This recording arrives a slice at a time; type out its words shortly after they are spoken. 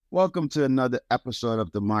Welcome to another episode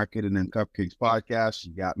of the Marketing and Cupcakes podcast.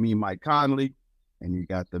 You got me, Mike Connolly, and you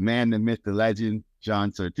got the man, the myth, the legend,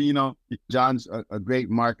 John Sortino. John's a great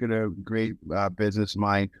marketer, great business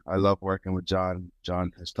mind. I love working with John.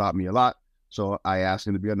 John has taught me a lot. So I asked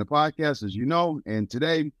him to be on the podcast, as you know. And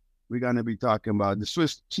today we're going to be talking about the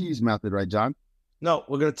Swiss cheese method, right, John? No,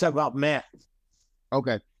 we're going to talk about math.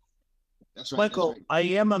 Okay. That's right. Michael, that's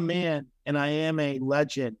right. I am a man and I am a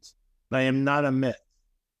legend. I am not a myth.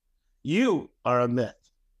 You are a myth.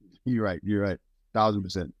 You're right.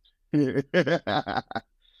 1,000%.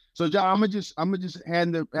 So John, I'm gonna just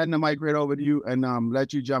hand the mic right over to you and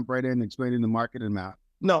let you jump right in explaining the marketing math.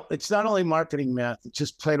 No, it's not only marketing math, it's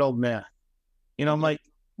just plain old math. You know, Mike,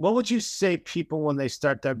 what would you say people when they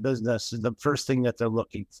start their business is the first thing that they're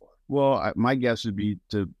looking for? Well, my guess would be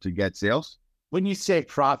to get sales. When you say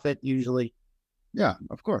profit, usually, Yeah,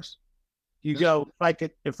 of course. you go,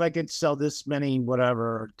 if I could sell this many, whatever,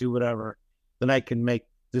 or do whatever, then I can make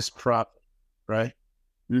this profit, right?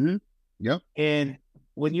 Mm-hmm. Yep. And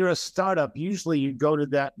when you're a startup, usually you go to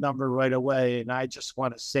that number right away. And I just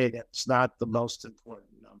want to say that it's not the most important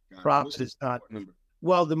number. Profit is not.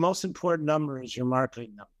 Well, the most important number is your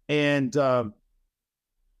marketing number. And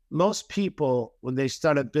most people, when they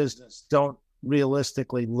start a business, don't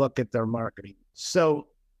realistically look at their marketing. So,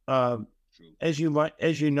 as you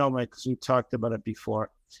know, Mike, because we talked about it before,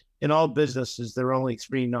 in all businesses, there are only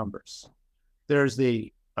three numbers. There's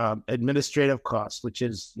the administrative cost, which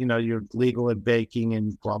is, your legal and banking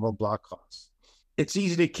and blah, blah, blah costs. It's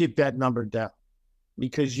easy to keep that number down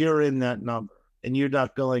because you're in that number and you're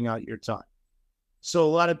not billing out your time. So a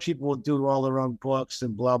lot of people will do all their own books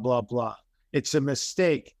and blah, blah, blah. It's a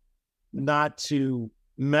mistake not to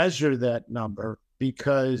measure that number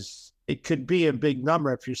because it could be a big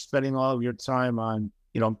number if you're spending all of your time on,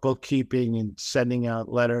 bookkeeping and sending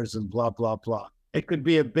out letters and blah, blah, blah. It could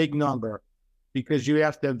be a big number because you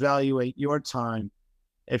have to evaluate your time.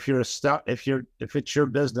 If it's your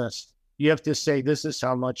business, you have to say, this is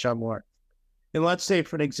how much I'm worth. And let's say,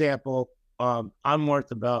 for an example, I'm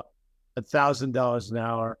worth about $1,000 an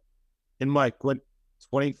hour. And Mike, what,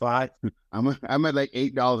 25? I'm at like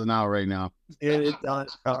 $8 an hour right now. $8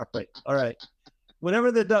 right. All right.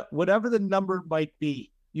 Whatever the number might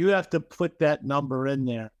be, you have to put that number in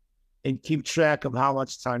there and keep track of how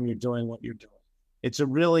much time you're doing what you're doing. It's a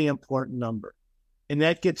really important number. And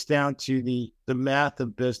that gets down to the math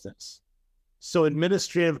of business. So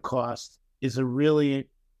administrative cost is a really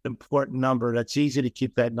important number. That's easy to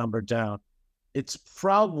keep that number down. It's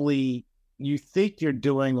probably, you think you're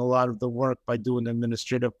doing a lot of the work by doing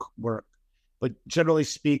administrative work. But generally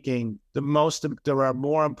speaking, there are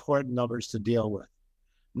more important numbers to deal with.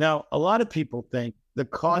 Now, a lot of people think the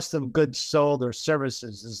cost of goods sold or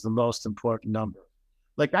services is the most important number.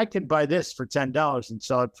 Like I could buy this for $10 and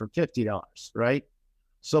sell it for $50, right?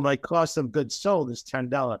 So my cost of goods sold is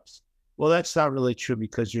 $10. Well, that's not really true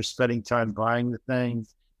because you're spending time buying the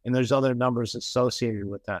things and there's other numbers associated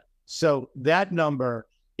with that. So that number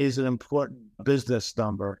is an important business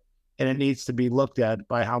number and it needs to be looked at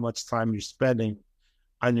by how much time you're spending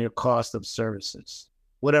on your cost of services,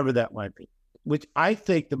 whatever that might be. Which I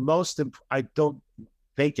think I don't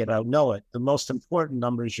fake it, I know it. The most important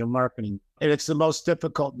number is your marketing. And it's the most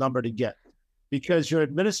difficult number to get because your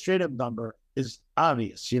administrative number is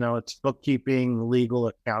obvious. It's bookkeeping, legal,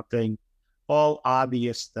 accounting, all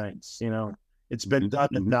obvious things. It's been done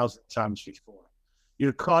 1,000 times before.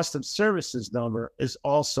 Your cost of services number is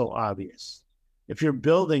also obvious. If you're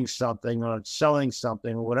building something or selling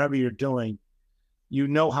something or whatever you're doing, you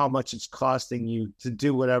know how much it's costing you to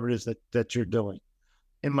do whatever it is that you're doing.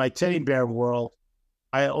 In my teddy bear world,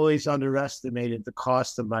 I always underestimated the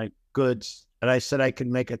cost of my goods. And I said I could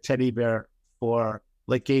make a teddy bear for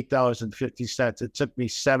like $8.50. It took me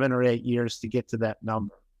 7 or 8 years to get to that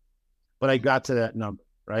number. But I got to that number,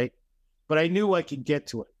 right? But I knew I could get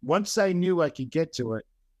to it. Once I knew I could get to it,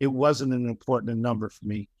 it wasn't an important number for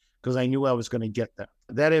me because I knew I was going to get there.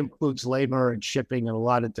 That includes labor and shipping and a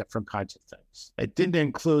lot of different kinds of things. It didn't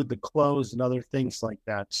include the clothes and other things like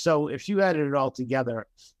that. So if you added it all together,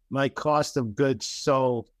 my cost of goods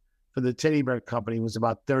sold for the teddy bear company was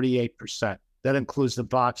about 38%. That includes the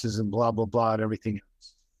boxes and blah, blah, blah, and everything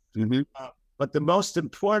else. Mm-hmm. But the most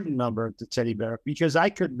important number of the teddy bear, because I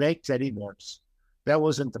could make teddy bears, that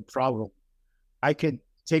wasn't the problem. I could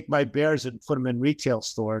take my bears and put them in retail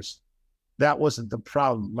stores. That wasn't the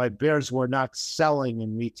problem. My bears were not selling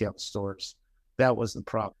in retail stores. That was the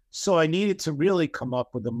problem. So I needed to really come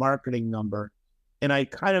up with a marketing number. And I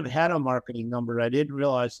kind of had a marketing number. I didn't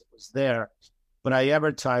realize it was there, but I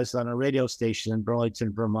advertised on a radio station in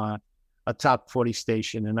Burlington, Vermont, a top 40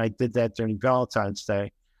 station. And I did that during Valentine's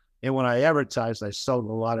Day. And when I advertised, I sold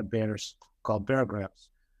a lot of banners called paragraphs.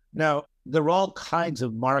 Now, there are all kinds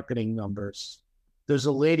of marketing numbers. There's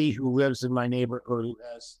a lady who lives in my neighborhood who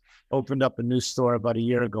has opened up a new store about a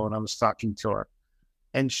year ago, and I was talking to her.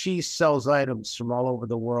 And she sells items from all over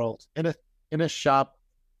the world in a shop,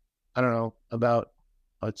 I don't know, about,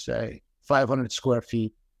 let's say, 500 square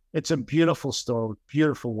feet. It's a beautiful store with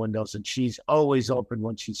beautiful windows, and she's always open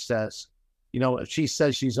when she says, if she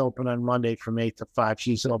says she's open on Monday from 8 to 5,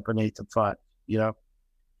 she's open 8 to 5,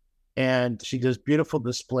 and she does beautiful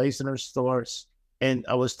displays in her stores. And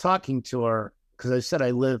I was talking to her because I said,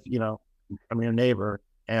 I'm your neighbor,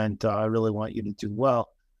 and I really want you to do well.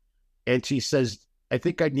 And she says, I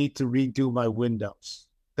think I need to redo my windows.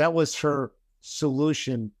 That was her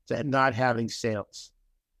solution to not having sales.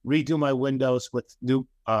 Redo my windows with new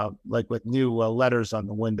letters on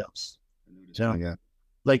the windows. Yeah.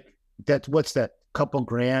 Like that, what's that? Couple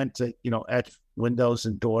grand to, etch windows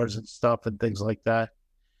and doors and stuff and things like that.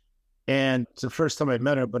 And it's the first time I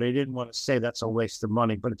met her, but I didn't want to say that's a waste of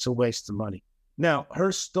money, but it's a waste of money. Now,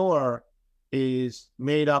 her store is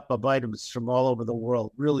made up of items from all over the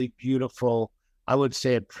world, really beautiful, I would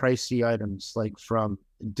say pricey items, like from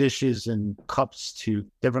dishes and cups to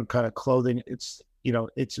different kind of clothing. It's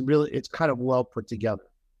kind of well put together.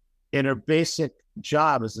 And her basic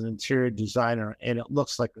job as an interior designer, and it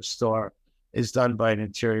looks like her store is done by an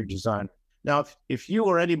interior designer. Now, if you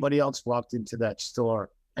or anybody else walked into that store,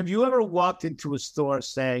 have you ever walked into a store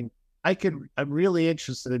saying, I'm really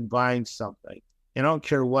interested in buying something, and I don't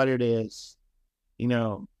care what it is,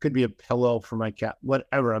 could be a pillow for my cat,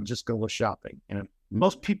 whatever, I'm just going to go shopping.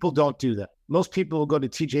 Most people don't do that. Most people will go to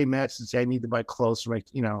TJ Maxx and say, I need to buy clothes, right?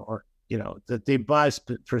 That they buy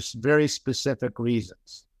for very specific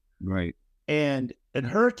reasons. Right. And in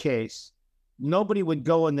her case, nobody would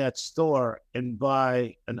go in that store and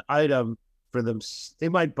buy an item for them. They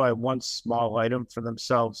might buy one small item for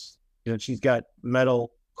themselves. She's got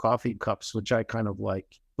metal coffee cups, which I kind of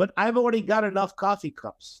like. But I've already got enough coffee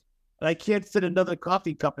cups. And I can't fit another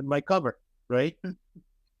coffee cup in my cupboard, right?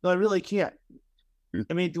 No, I really can't.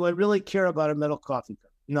 I mean, do I really care about a metal coffee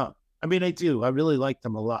cup? No. I mean, I do. I really like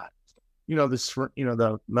them a lot.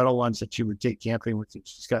 The metal ones that you would take camping with you.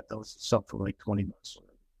 She's got those sell for like $20.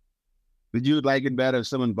 But you would like it better if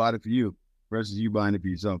someone bought it for you versus you buying it for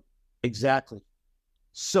yourself. Exactly.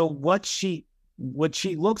 So when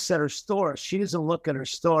she looks at her store, she doesn't look at her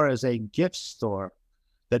store as a gift store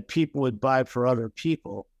that people would buy for other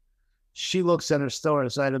people. She looks at her store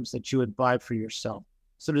as items that you would buy for yourself.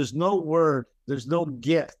 So there's no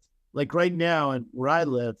gift. Like right now, and where I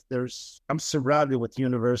live, I'm surrounded with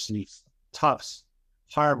universities, Tufts,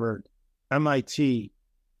 Harvard, MIT.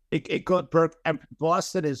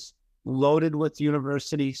 Boston is loaded with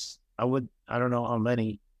universities. I don't know how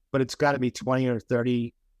many, but it's got to be 20 or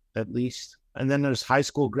 30 at least. And then there's high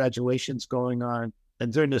school graduations going on.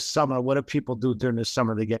 And during the summer, what do people do during the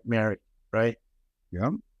summer? They get married, right?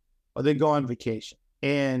 Yeah. Or they go on vacation.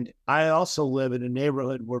 And I also live in a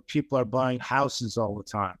neighborhood where people are buying houses all the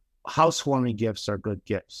time. Housewarming gifts are good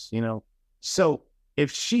gifts, So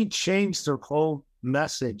if she changed her whole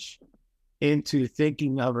message into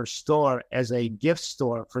thinking of her store as a gift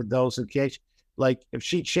store for those occasions, like if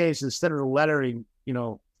she changed, instead of the lettering,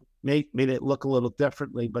 made it look a little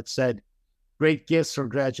differently, but said great gifts for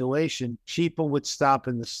graduation, people would stop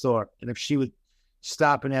in the store. And if she would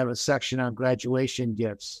stop and have a section on graduation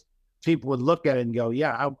gifts, people would look at it and go,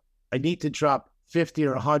 yeah, I need to drop 50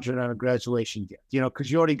 or 100 on a graduation gift,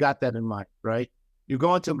 because you already got that in mind, right? You're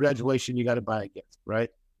going to a graduation, you got to buy a gift, right?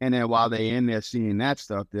 And then while they're in there seeing that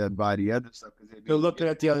stuff, they'll buy the other stuff. They're looking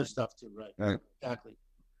at the other stuff too, right? Exactly.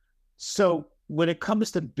 So when it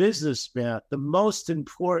comes to business, Matt, the most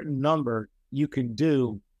important number you can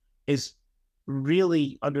do is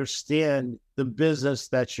really understand the business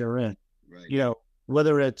that you're in. Right.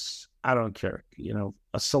 Whether it's, I don't care,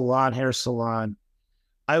 a salon, hair salon.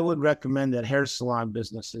 I would recommend that hair salon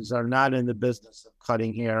businesses are not in the business of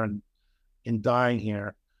cutting hair and dyeing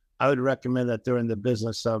hair. I would recommend that they're in the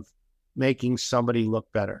business of making somebody look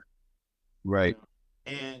better. Right.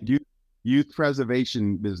 And youth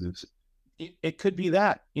preservation business. It could be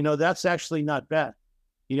that. That's actually not bad.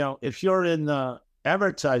 If you're in the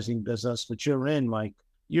advertising business, which you're in, Mike,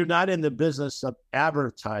 you're not in the business of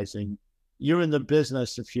advertising. You're in the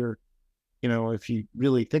business, if you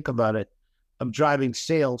really think about it, of driving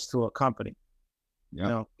sales to a company,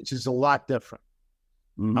 which is a lot different.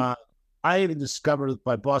 Mm-hmm. I even discovered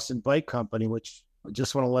my Boston Bike Company, which I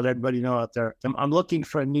just want to let everybody know out there. I'm looking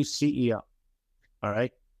for a new CEO. All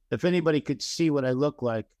right. If anybody could see what I look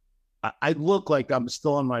like, I look like I'm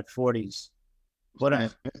still in my 40s.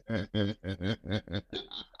 But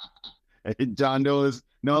John knows,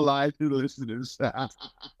 no lies to the listeners. But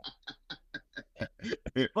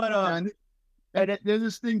and there's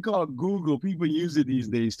this thing called Google. People use it these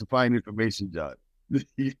days to find information, John.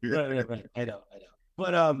 right. I know.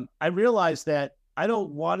 But I realized that I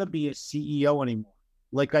don't want to be a CEO anymore.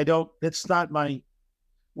 Like that's not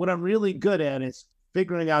what I'm really good at is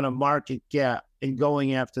figuring out a market gap and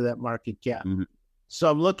going after that market gap. Mm-hmm. So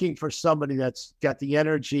I'm looking for somebody that's got the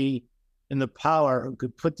energy and the power who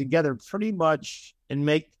could put together pretty much and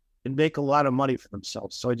make a lot of money for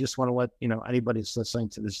themselves. So I just want to let, anybody that's listening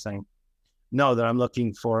to this thing know that I'm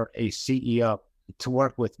looking for a CEO to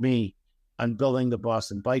work with me on building the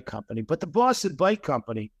Boston Bike Company. But the Boston Bike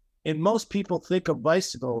Company, and most people think of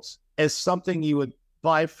bicycles as something you would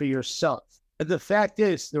buy for yourself. And the fact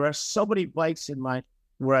is, there are so many bikes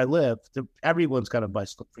where I live. Everyone's got a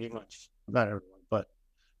bicycle, pretty much. Not everyone,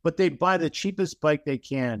 but they buy the cheapest bike they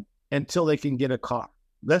can until they can get a car.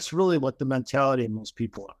 That's really what the mentality of most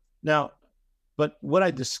people are. Now, but what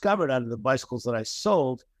I discovered out of the bicycles that I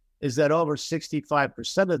sold is that over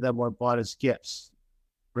 65% of them were bought as gifts.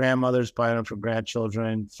 Grandmothers buying them for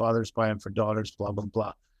grandchildren, fathers buying them for daughters, blah, blah,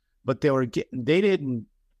 blah. But the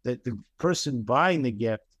person buying the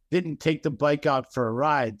gift didn't take the bike out for a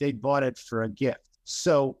ride. They bought it for a gift.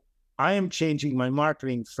 So I am changing my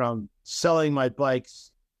marketing from selling my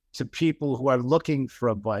bikes to people who are looking for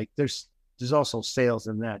a bike. There's also sales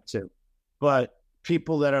in that too. But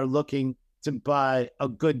people that are looking to buy a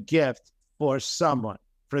good gift for someone.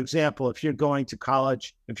 For example, if you're going to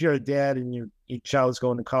college, if you're a dad and your child's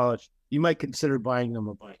going to college, you might consider buying them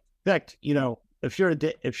a bike. In fact, if you're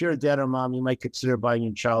a dad or mom, you might consider buying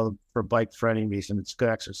your child a bike for any reason. It's good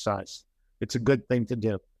exercise. It's a good thing to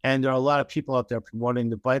do. And there are a lot of people out there promoting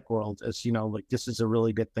the bike world as, like this is a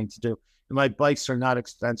really good thing to do. And my bikes are not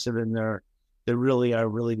expensive and they really are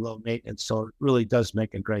really low maintenance. So it really does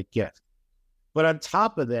make a great gift. But on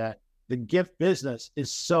top of that, the gift business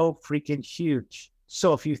is so freaking huge.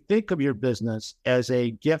 So if you think of your business as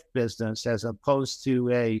a gift business, as opposed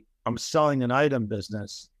to I'm selling an item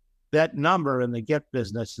business, that number in the gift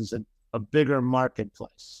business is a bigger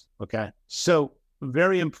marketplace. Okay. So a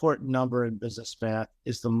very important number in business math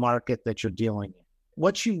is the market that you're dealing in.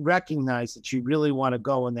 Once you recognize that you really want to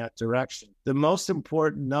go in that direction, the most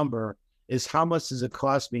important number is how much does it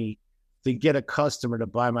cost me to get a customer to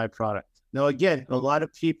buy my product? Now, again, a lot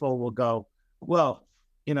of people will go, well,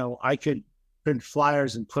 I could print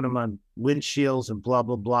flyers and put them on windshields and blah,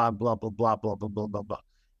 blah, blah, blah, blah, blah, blah, blah, blah, blah,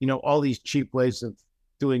 blah. All these cheap ways of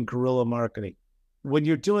doing guerrilla marketing. When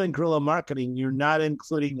you're doing guerrilla marketing, you're not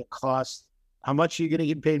including the cost. How much are you going to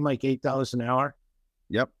get paid, Mike? $8 an hour?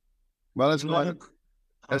 Yep. Well,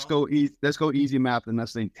 let's go easy math and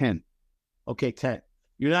let's say 10. Okay, 10.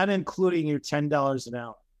 You're not including your $10 an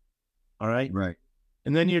hour. All right? Right.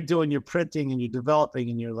 And then you're doing your printing and you're developing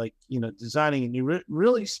and you're designing and you're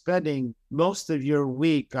really spending most of your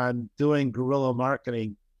week on doing guerrilla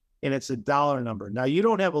marketing, and it's a dollar number. Now, you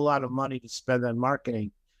don't have a lot of money to spend on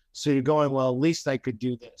marketing. So you're going, well, at least I could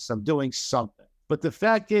do this. I'm doing something. But the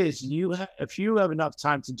fact is, if you have enough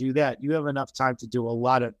time to do that, you have enough time to do a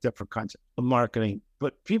lot of different kinds of marketing.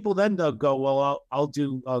 But people then they'll go, well, I'll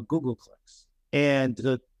do Google clicks.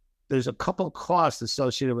 And there's a couple of costs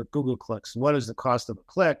associated with Google clicks. One is the cost of a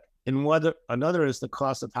click, and another is the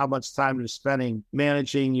cost of how much time you're spending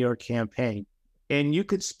managing your campaign. And you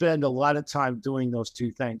could spend a lot of time doing those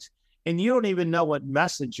two things. And you don't even know what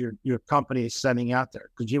message your company is sending out there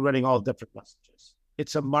because you're running all different messages.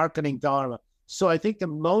 It's a marketing dollar. So I think the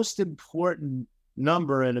most important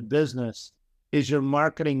number in a business is your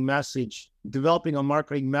marketing message, developing a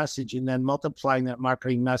marketing message, and then multiplying that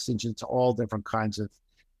marketing message into all different kinds of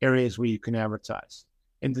areas where you can advertise.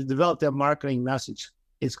 And to develop that marketing message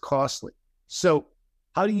is costly. So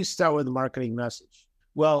how do you start with a marketing message?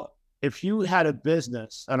 Well, if you had a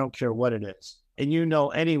business, I don't care what it is, and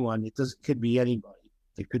anyone, it could be anybody.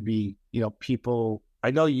 It could be, people. I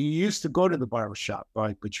know you used to go to the barbershop,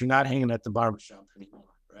 right? But you're not hanging at the barbershop anymore,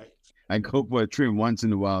 right? I go for a trim once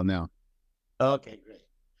in a while now. Okay, great.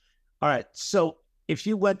 All right. So if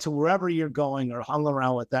you went to wherever you're going or hung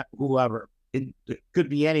around with that, whoever, it could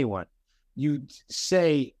be anyone, you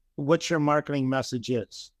say what your marketing message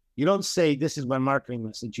is. You don't say, this is my marketing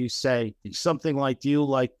message. You say something like, do you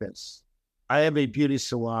like this? I have a beauty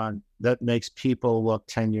salon that makes people look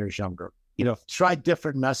 10 years younger. Try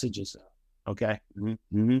different messages out. Okay.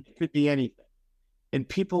 Mm-hmm. It could be anything. And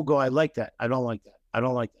people go, I like that. I don't like that. I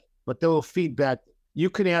don't like that. But they will feedback. You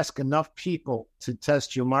can ask enough people to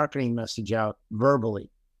test your marketing message out verbally.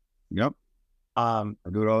 Yep. I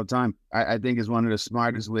do it all the time. I think it's one of the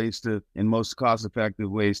smartest ways and most cost-effective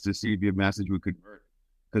ways to see if your message would convert.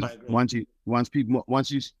 Because once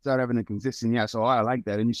you start having a consistent yes, oh, I like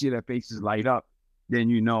that, and you see their faces light up, then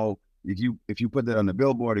you know if you put that on the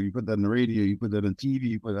billboard, if you put that on the radio, you put that on TV,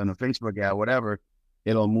 you put it on a Facebook ad, whatever,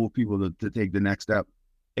 it'll move people to take the next step.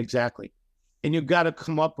 Exactly. And you've got to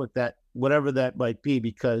come up with that, whatever that might be,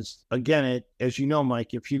 because again, as you know,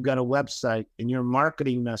 Mike, if you've got a website and your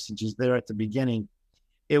marketing message is there at the beginning,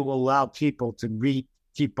 it will allow people to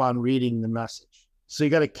keep on reading the message. So you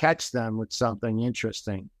got to catch them with something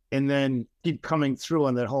interesting and then keep coming through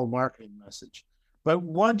on that whole marketing message. But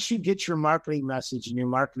once you get your marketing message and your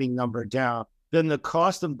marketing number down, then the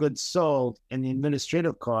cost of goods sold and the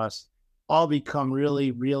administrative costs all become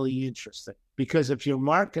really, really interesting. Because if you're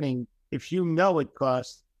marketing, if you know it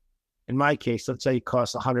costs, in my case, let's say it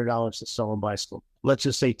costs $100 to sell a bicycle. Let's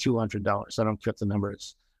just say $200. I don't care what the number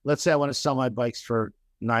is. Let's say I want to sell my bikes for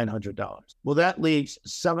 $900. Well, that leaves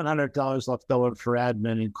 $700 left over for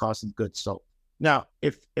admin and cost of goods sold. Now,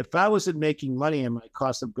 if I wasn't making money in my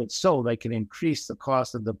cost of goods sold, I can increase the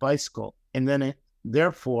cost of the bicycle and then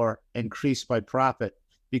therefore increase my profit,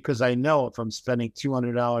 because I know if I'm spending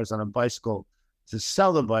 $200 on a bicycle to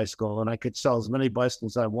sell the bicycle, and I could sell as many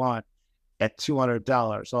bicycles as I want at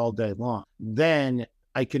 $200 all day long, then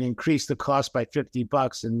I can increase the cost by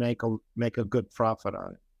 $50 and make a good profit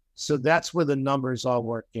on it. So that's where the numbers all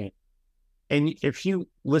work in. And if you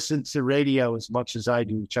listen to radio as much as I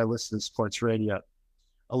do, which I listen to sports radio,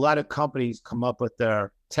 a lot of companies come up with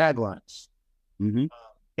their taglines. Mm-hmm.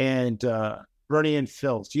 And Bernie and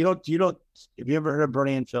Phil's. Have you ever heard of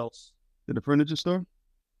Bernie and Phil's? The furniture store?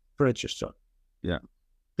 Furniture store. Yeah.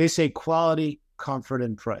 They say quality, comfort,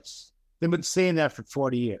 and price. They've been saying that for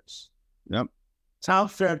 40 years. Yep. Town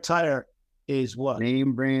Fair Tire is what?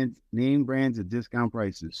 Name brands at discount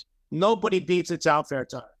prices. Nobody beats a Town Fair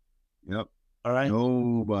Tire. Yep. All right.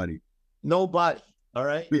 Nobody. All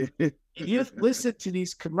right. You listen to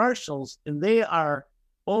these commercials, and they are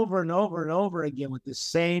over and over and over again with the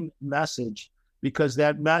same message, because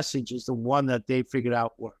that message is the one that they figured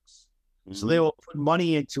out works. Mm-hmm. So they will put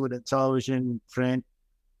money into it in television, print,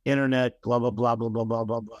 internet, blah, blah, blah, blah, blah, blah,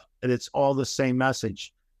 blah, blah. And it's all the same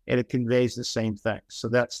message, and it conveys the same thing. So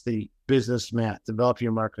that's the business math. Develop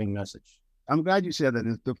your marketing message. I'm glad you said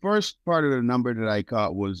that. The first part of the number that I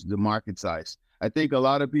caught was the market size. I think a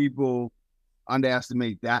lot of people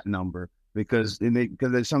underestimate that number because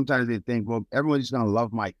sometimes they think, well, everyone's just going to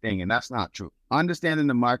love my thing. And that's not true. Understanding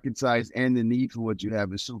the market size and the need for what you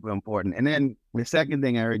have is super important. And then the second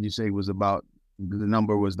thing I heard you say was about the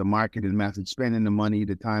number was the marketing message, spending the money,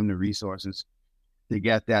 the time, the resources to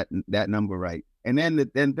get that number right. And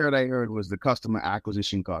then third I heard was the customer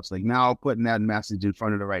acquisition cost. Like now putting that message in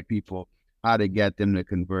front of the right people, how to get them to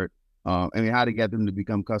convert, how to get them to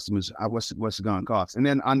become customers, what's it going to cost. And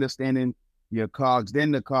then understanding your COGS,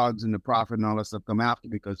 then the COGS and the profit and all that stuff come after,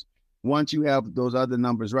 because once you have those other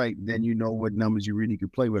numbers right, then you know what numbers you really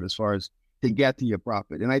could play with as far as to get to your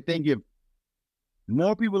profit. And I think if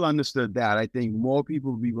more people understood that, I think more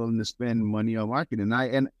people would be willing to spend money on marketing.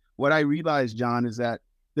 And what I realized, John, is that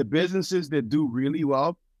the businesses that do really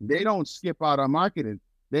well, they don't skip out on marketing.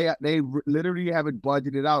 They literally have it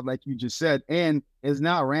budgeted out, like you just said, and it's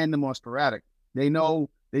not random or sporadic. They know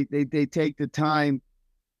they take the time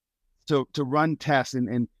to run tests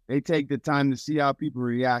and they take the time to see how people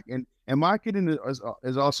react. And marketing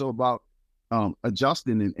is also about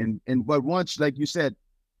adjusting. But once, like you said,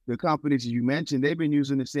 the companies you mentioned, they've been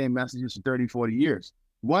using the same messages for 30, 40 years.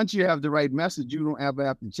 Once you have the right message, you don't ever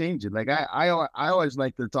have to change it. Like I always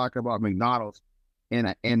like to talk about McDonald's,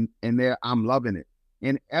 and I'm loving it.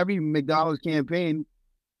 In every McDonald's campaign,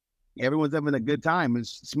 everyone's having a good time.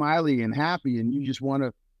 It's smiley and happy, and you just want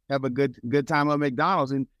to have a good time at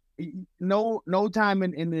McDonald's. And no time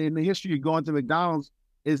in the history of going to McDonald's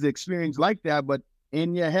is the experience like that. But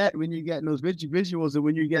in your head, when you're getting those visuals and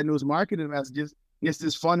when you're getting those marketing messages, it's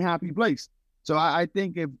this fun, happy place. So I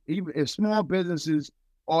think if small businesses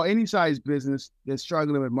or any size business that's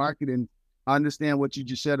struggling with marketing understand what you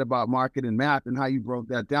just said about marketing math and how you broke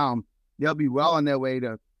that down, they'll be well on their way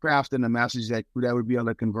to crafting a message that would be able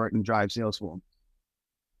to convert and drive sales for them.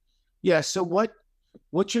 Yeah. So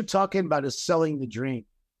what you're talking about is selling the dream,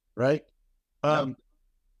 right?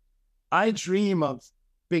 I dream of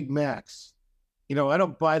Big Macs. I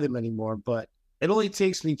don't buy them anymore, but it only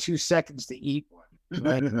takes me 2 seconds to eat one.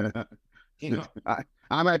 Right?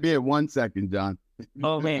 I might be at 1 second, John.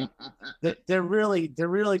 Oh man, they're really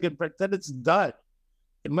good, but then it's done.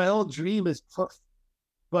 And my whole dream is poof.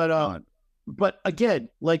 But again,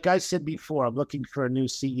 like I said before, I'm looking for a new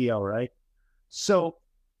CEO, right? So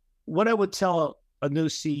what I would tell a new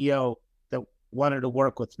CEO that wanted to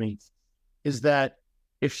work with me is that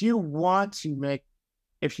if you want to make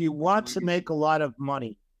If you want to make a lot of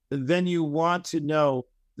money, then you want to know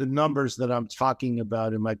the numbers that I'm talking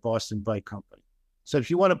about in my Boston Bike Company. So if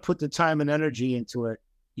you want to put the time and energy into it,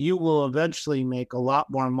 you will eventually make a lot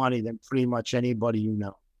more money than pretty much anybody you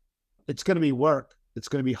know. It's going to be work. It's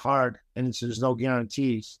going to be hard, and there's no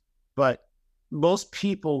guarantees. But most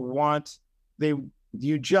people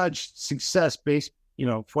you judge success based,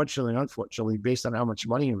 fortunately and unfortunately, based on how much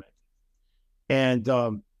money you make. And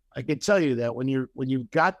I can tell you that when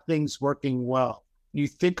you've got things working well, you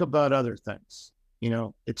think about other things.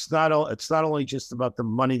 It's not only just about the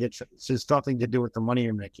money it has nothing to do with the money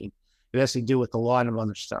you're making. It has to do with a lot of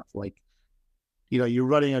other stuff. Like, you're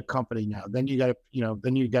running a company now. Then you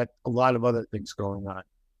got a lot of other things going on.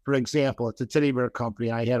 For example, at the teddy bear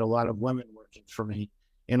company, I had a lot of women working for me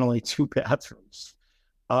in only 2 bathrooms.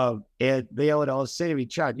 And they would always say to me,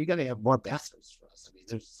 "John, you got to have more bathrooms for us. I mean,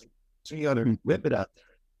 there's 300 women out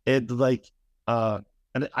there."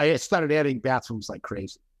 And I started adding bathrooms like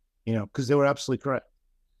crazy, because they were absolutely correct.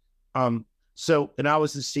 And I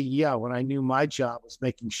was the CEO, and I knew my job was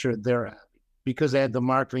making sure they're happy because I had the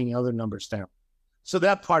marketing and other numbers down. So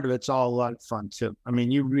that part of it's all a lot of fun too. I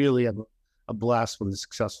mean, you really have a blast with a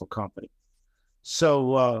successful company.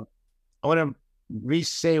 So I want to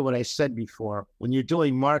re-say what I said before. When you're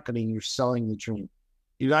doing marketing, you're selling the dream.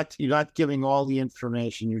 You're not giving all the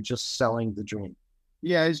information. You're just selling the dream.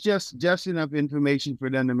 Yeah, it's just enough information for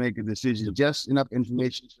them to make a decision. Just enough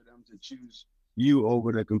information for them to choose you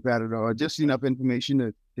over the competitor, or just enough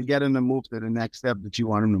information to get them to move to the next step that you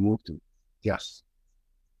want them to move to. Yes.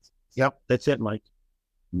 Yep, that's it, Mike.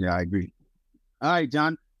 Yeah, I agree. All right,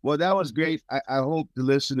 John. Well, that was great. I hope the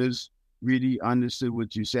listeners really understood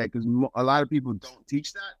what you said, because a lot of people don't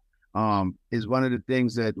teach that. Is one of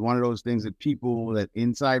those things that people that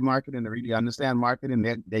inside marketing, that really understand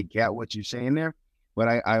marketing, they get what you're saying there.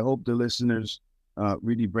 But I hope the listeners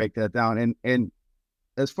really break that down. And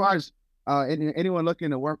as far as anyone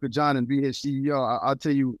looking to work with John and be his CEO, I'll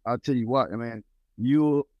tell you what, man,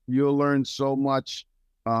 you'll learn so much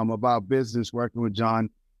about business working with John,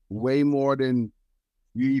 way more than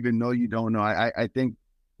you even know you don't know. I think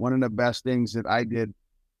one of the best things that I did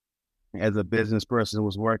as a business person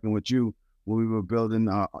was working with you when we were building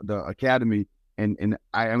the academy. And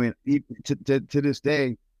I mean, to this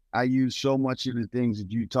day, I use so much of the things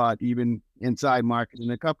that you taught, even inside marketing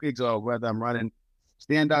the cupcakes, or whether I'm running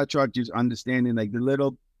standout truck, just understanding like the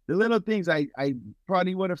little things I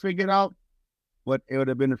probably would have figured out, but it would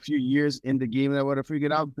have been a few years in the game that I would have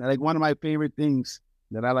figured out. Like one of my favorite things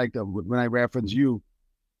that I like to, when I reference you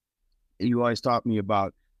always taught me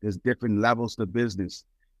about there's different levels to business.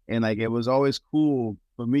 And like, it was always cool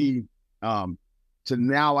for me to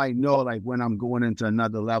now I know like when I'm going into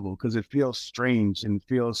another level, because it feels strange and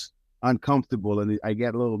feels uncomfortable and I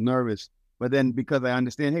get a little nervous. But then because I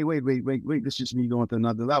understand, hey, wait, this is just me going to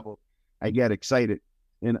another level, I get excited.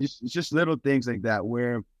 And it's just little things like that,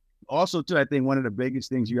 where also too, I think one of the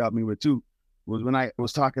biggest things you helped me with too was when I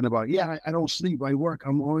was talking about, I don't sleep, I work,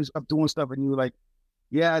 I'm always up doing stuff. And you were like,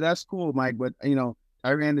 yeah, that's cool, Mike. But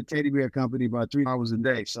I ran the teddy bear company about 3 hours a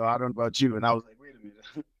day. So I don't know about you. And I was like, wait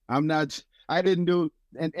a minute, I didn't do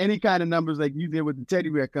any kind of numbers like you did with the teddy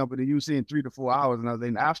bear company. You were saying 3 to 4 hours. And I was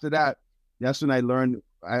like, after that, that's when I learned,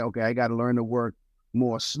 I got to learn to work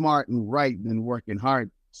more smart and right than working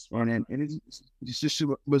hard. And it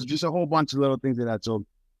was just a whole bunch of little things that I told.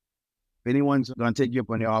 If anyone's going to take you up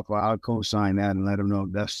on the offer, I'll co-sign that and let them know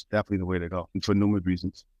that's definitely the way to go, for numerous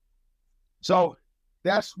reasons. So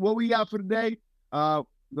that's what we got for today.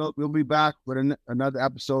 We'll be back with another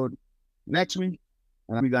episode next week.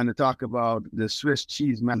 And we're going to talk about the Swiss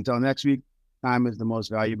cheese math. Until next week, time is the most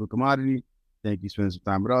valuable commodity. Thank you for spending some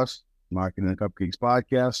time with us. Marketing and Cupcakes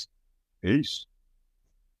Podcast. Peace.